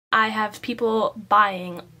I have people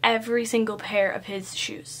buying every single pair of his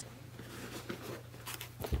shoes.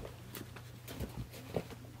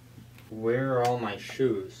 Where are all my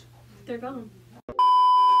shoes? They're gone.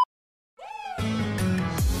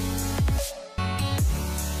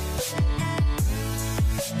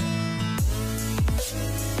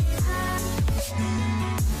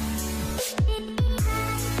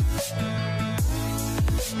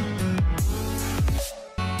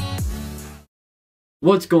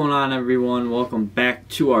 What's going on, everyone? Welcome back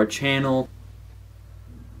to our channel.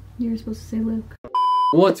 You were supposed to say Luke.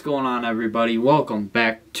 What's going on, everybody? Welcome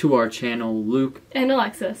back to our channel. Luke And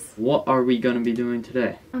Alexis. What are we going to be doing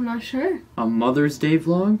today? I'm not sure. A Mother's Day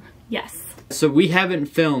vlog? Yes. So we haven't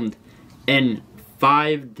filmed in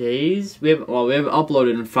 5 days. We haven't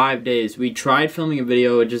uploaded in 5 days. We tried filming a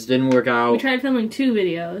video, it just didn't work out. We tried filming 2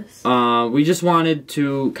 videos. We just wanted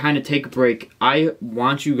to kind of take a break. I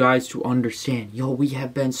want you guys to understand, we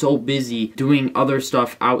have been so busy doing other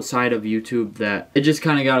stuff outside of YouTube that it just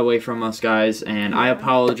kind of got away from us, guys, and I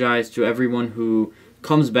apologize to everyone who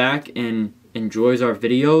comes back and enjoys our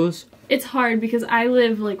videos. It's hard because I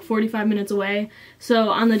live like 45 minutes away, so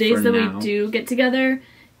on the days that we do get together,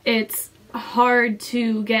 it's hard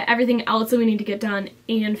to get everything else that we need to get done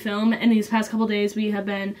and film. And these past couple days we have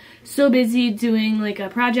been so busy doing like a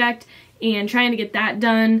project and trying to get that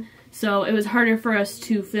done, so it was harder for us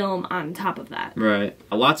to film on top of that. Right.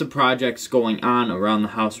 Lots of projects going on around the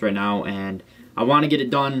house right now, and I want to get it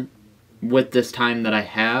done with this time that I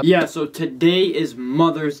have. Yeah, so today is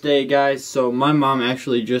Mother's Day, guys. So my mom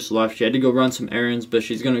actually just left. She had to go run some errands, but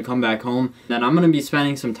she's gonna come back home. Then I'm gonna be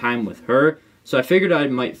spending some time with her. So I figured I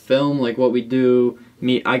might film like what we do.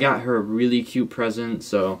 I got her a really cute present,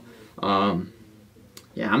 so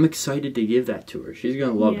yeah, I'm excited to give that to her. She's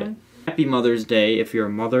gonna love it. Happy Mother's Day if you're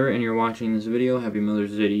a mother and you're watching this video. Happy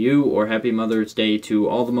Mother's Day to you, or Happy Mother's Day to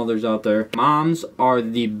all the mothers out there. Moms are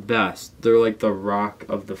the best. They're like the rock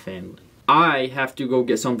of the family. I have to go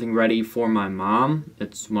get something ready for my mom.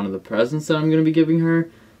 It's one of the presents that I'm going to be giving her.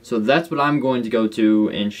 So that's what I'm going to go to,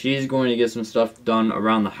 and she's going to get some stuff done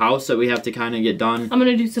around the house that we have to kind of get done. I'm going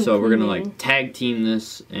to do some So cleaning. We're going to like tag team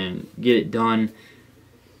this and get it done.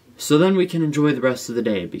 So then we can enjoy the rest of the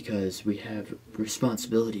day because we have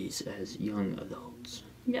responsibilities as young adults.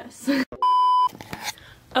 Yes.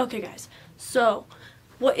 Okay, guys. So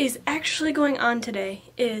what is actually going on today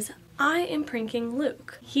is I am pranking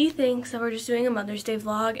Luke. He thinks that we're just doing a Mother's Day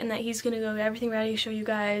vlog and that he's gonna go get everything ready, show you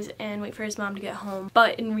guys, and wait for his mom to get home.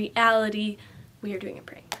 But in reality, we are doing a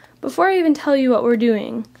prank. Before I even tell you what we're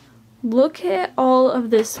doing, look at all of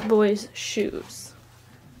this boy's shoes.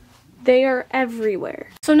 They are everywhere.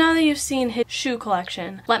 So now that you've seen his shoe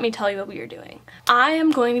collection, let me tell you what we are doing. I am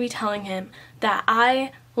going to be telling him that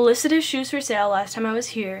I listed his shoes for sale last time I was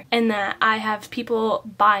here, and that I have people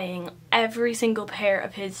buying every single pair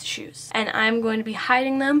of his shoes. And I'm going to be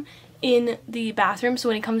hiding them in the bathroom, so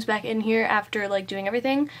when he comes back in here after like doing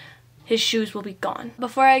everything, his shoes will be gone.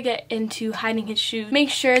 Before I get into hiding his shoes, make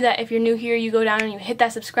sure that if you're new here, you go down and you hit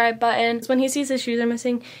that subscribe button. When he sees his shoes are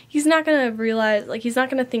missing, he's not gonna realize, like, he's not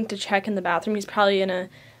gonna think to check in the bathroom. He's probably gonna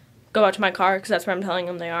go out to my car because that's where I'm telling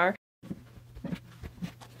him they are.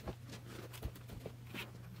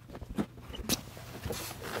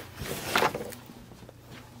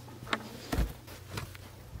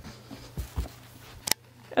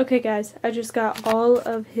 Okay, guys, I just got all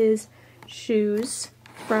of his shoes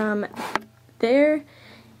from there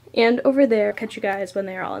and over there. Catch you guys when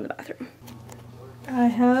they're all in the bathroom. I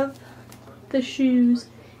have the shoes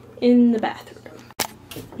in the bathroom.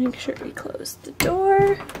 Make sure we close the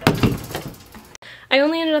door. I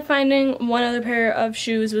only ended up finding one other pair of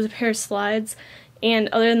shoes. It was a pair of slides. And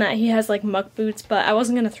other than that, he has like muck boots, but I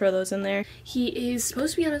wasn't going to throw those in there. He is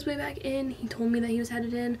supposed to be on his way back in. He told me that he was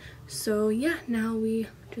headed in. So yeah, now we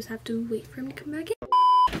just have to wait for him to come back in.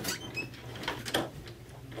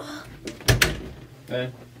 Hey.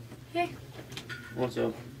 Hey. What's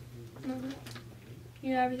up?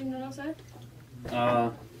 You got everything done outside?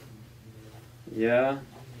 Yeah.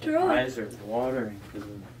 Turn My eyes are watering because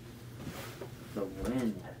of the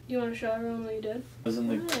wind. You want to show everyone what you did?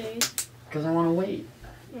 Because I want to wait.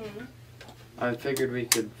 I figured we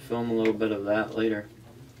could film a little bit of that later.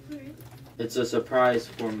 Alright. It's a surprise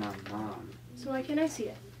for my mom. So why can't I see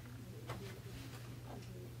it?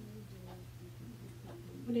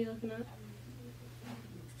 What are you looking at?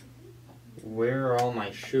 Where are all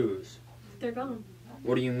my shoes? They're gone.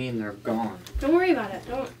 What do you mean they're gone? Don't worry about it.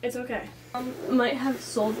 It's okay. Might have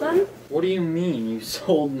sold them. What do you mean you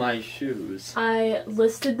sold my shoes? I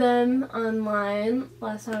listed them online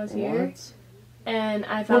last time I was here. What? And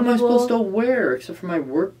I What found am I people... supposed to wear except for my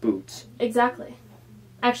work boots? Exactly.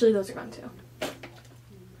 Actually, those are gone too.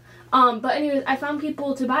 But anyways, I found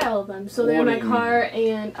people to buy all of them. So they're in my car,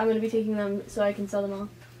 and I'm going to be taking them so I can sell them all.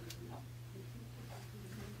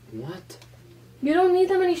 What? You don't need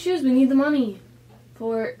that many shoes. We need the money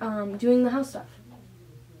for doing the house stuff.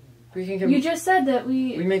 You just said that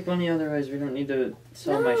we make money otherwise. We don't need to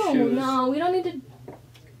sell my shoes. No, we don't need to.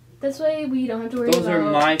 This way we don't have to worry about... Those are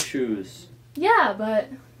my shoes. Yeah, but...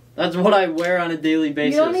 That's what I wear on a daily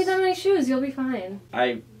basis. You don't need that many shoes. You'll be fine.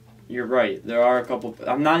 You're right. There are a couple...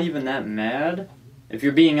 I'm not even that mad. If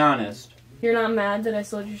you're being honest. You're not mad that I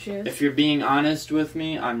sold your shoes? If you're being honest with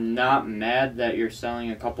me, I'm not mad that you're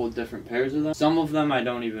selling a couple of different pairs of them. Some of them I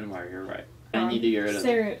don't even wear. You're right. I need to get rid of them.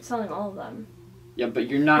 They're selling all of them. Yeah, but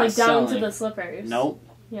you're not like selling... down to the slippers. Nope.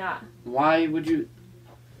 Yeah. Why would you...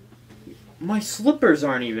 My slippers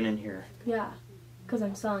aren't even in here. Yeah, because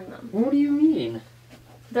I'm selling them. What do you mean?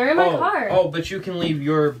 They're in my car. Oh, but you can leave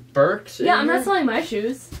your Birks in Yeah, I'm here? not selling my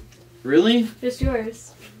shoes. Really? Just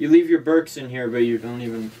yours. You leave your Birks in here, but you don't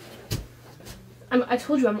even... I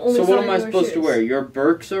told you, I'm only selling So what am I your supposed shoes. to wear? Your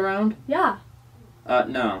Birks around? Yeah.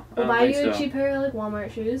 No. We'll buy you a cheap pair of like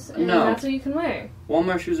Walmart shoes, and that's what you can wear.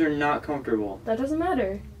 Walmart shoes are not comfortable. That doesn't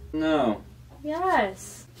matter. No.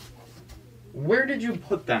 Yes. Where did you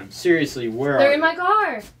put them? Seriously, where are They're they? in my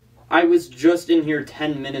car. I was just in here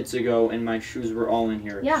 10 minutes ago, and my shoes were all in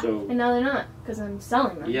here. Yeah, so... and now they're not, because I'm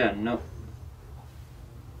selling them. Yeah, no.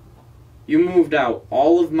 You moved out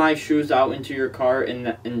all of my shoes out into your car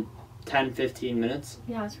in 10, 15 minutes?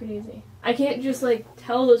 Yeah, it's pretty easy. I can't just, like,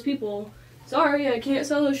 tell those people, sorry, I can't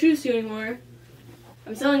sell those shoes to you anymore.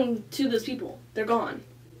 I'm selling to those people. They're gone.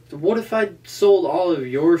 So what if I sold all of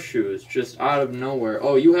your shoes just out of nowhere?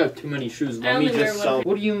 Oh, you have too many shoes. Let me just sell.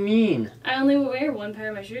 What do you mean? I only wear one pair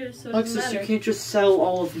of my shoes, so it doesn't Alexis, matter. you can't just sell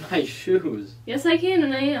all of my shoes. Yes, I can,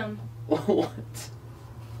 and I am. What?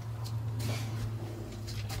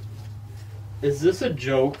 Is this a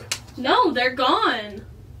joke? No, they're gone.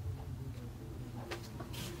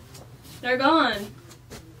 They're gone.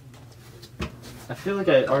 I feel like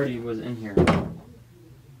I already was in here.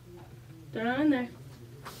 They're not in there.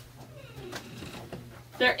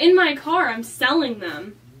 They're in my car. I'm selling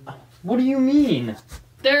them. What do you mean?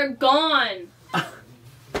 They're gone.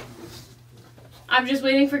 I'm just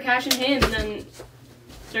waiting for cash in hand, and then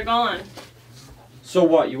they're gone. So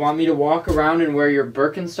what? You want me to walk around and wear your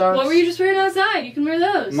Birkenstocks? What were you just wearing outside? You can wear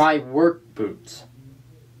those. My work boots.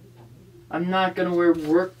 I'm not gonna wear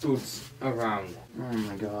work boots around. Oh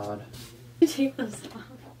my god. Take those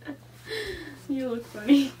off. You look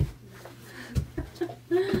funny.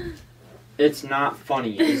 It's not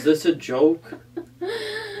funny. Is this a joke?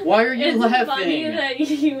 Why are you laughing? It's funny that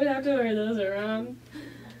you would have to wear those around.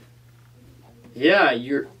 Yeah,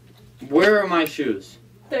 Where are my shoes?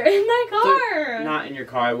 They're in my car. They're not in your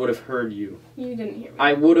car. I would have heard you. You didn't hear me.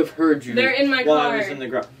 I would have heard you. They're in my while car. I was in the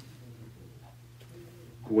ground.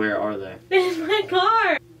 Where are they? They're in my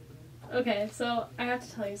car. Okay, so I have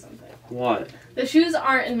to tell you something. What? The shoes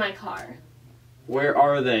aren't in my car. Where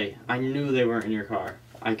are they? I knew they weren't in your car.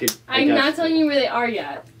 I'm not telling you where they are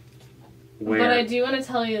yet. Where? But I do want to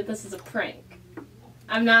tell you that this is a prank.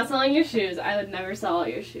 I'm not selling your shoes. I would never sell all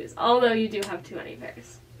your shoes. Although you do have too many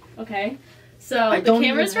pairs. Okay? So the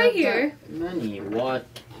camera's right here. Many. What?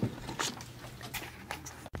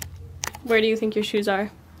 Where do you think your shoes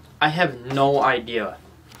are? I have no idea.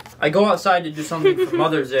 I go outside to do something for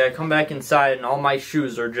Mother's Day. I come back inside and all my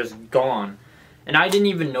shoes are just gone. And I didn't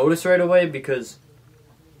even notice right away because,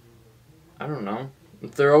 I don't know,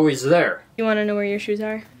 they're always there. You want to know where your shoes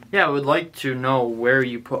are? Yeah, I would like to know where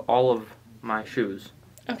you put all of my shoes.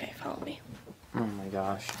 Okay, follow me. Oh my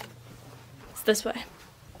gosh. It's this way.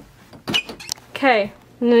 Okay,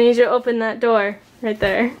 I need you to open that door right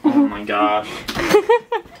there. Oh my gosh.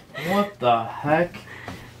 What the heck?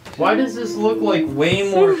 Why does this look like way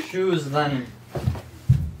more shoes than...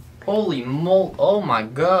 Holy oh my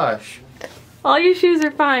gosh. All your shoes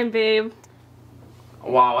are fine, babe.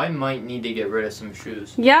 Wow, I might need to get rid of some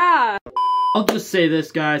shoes. Yeah. I'll just say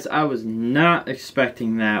this, guys. I was not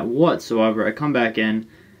expecting that whatsoever. I come back in,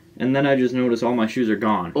 and then I just notice all my shoes are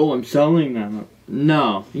gone. Oh, I'm selling them.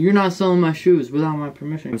 No, you're not selling my shoes without my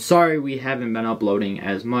permission. I'm sorry we haven't been uploading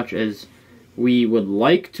as much as we would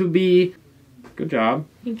like to be. Good job.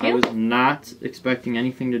 Thank you. I was not expecting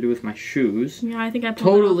anything to do with my shoes. Yeah, I think I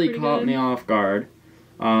totally caught me off guard.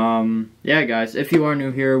 Yeah, guys, if you are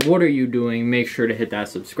new here, what are you doing? Make sure to hit that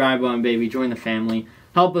subscribe button, baby. Join the family.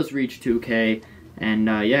 Help us reach 2K. And,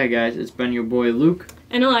 yeah, guys, it's been your boy, Luke.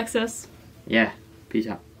 And Alexis. Yeah, peace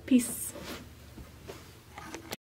out. Peace.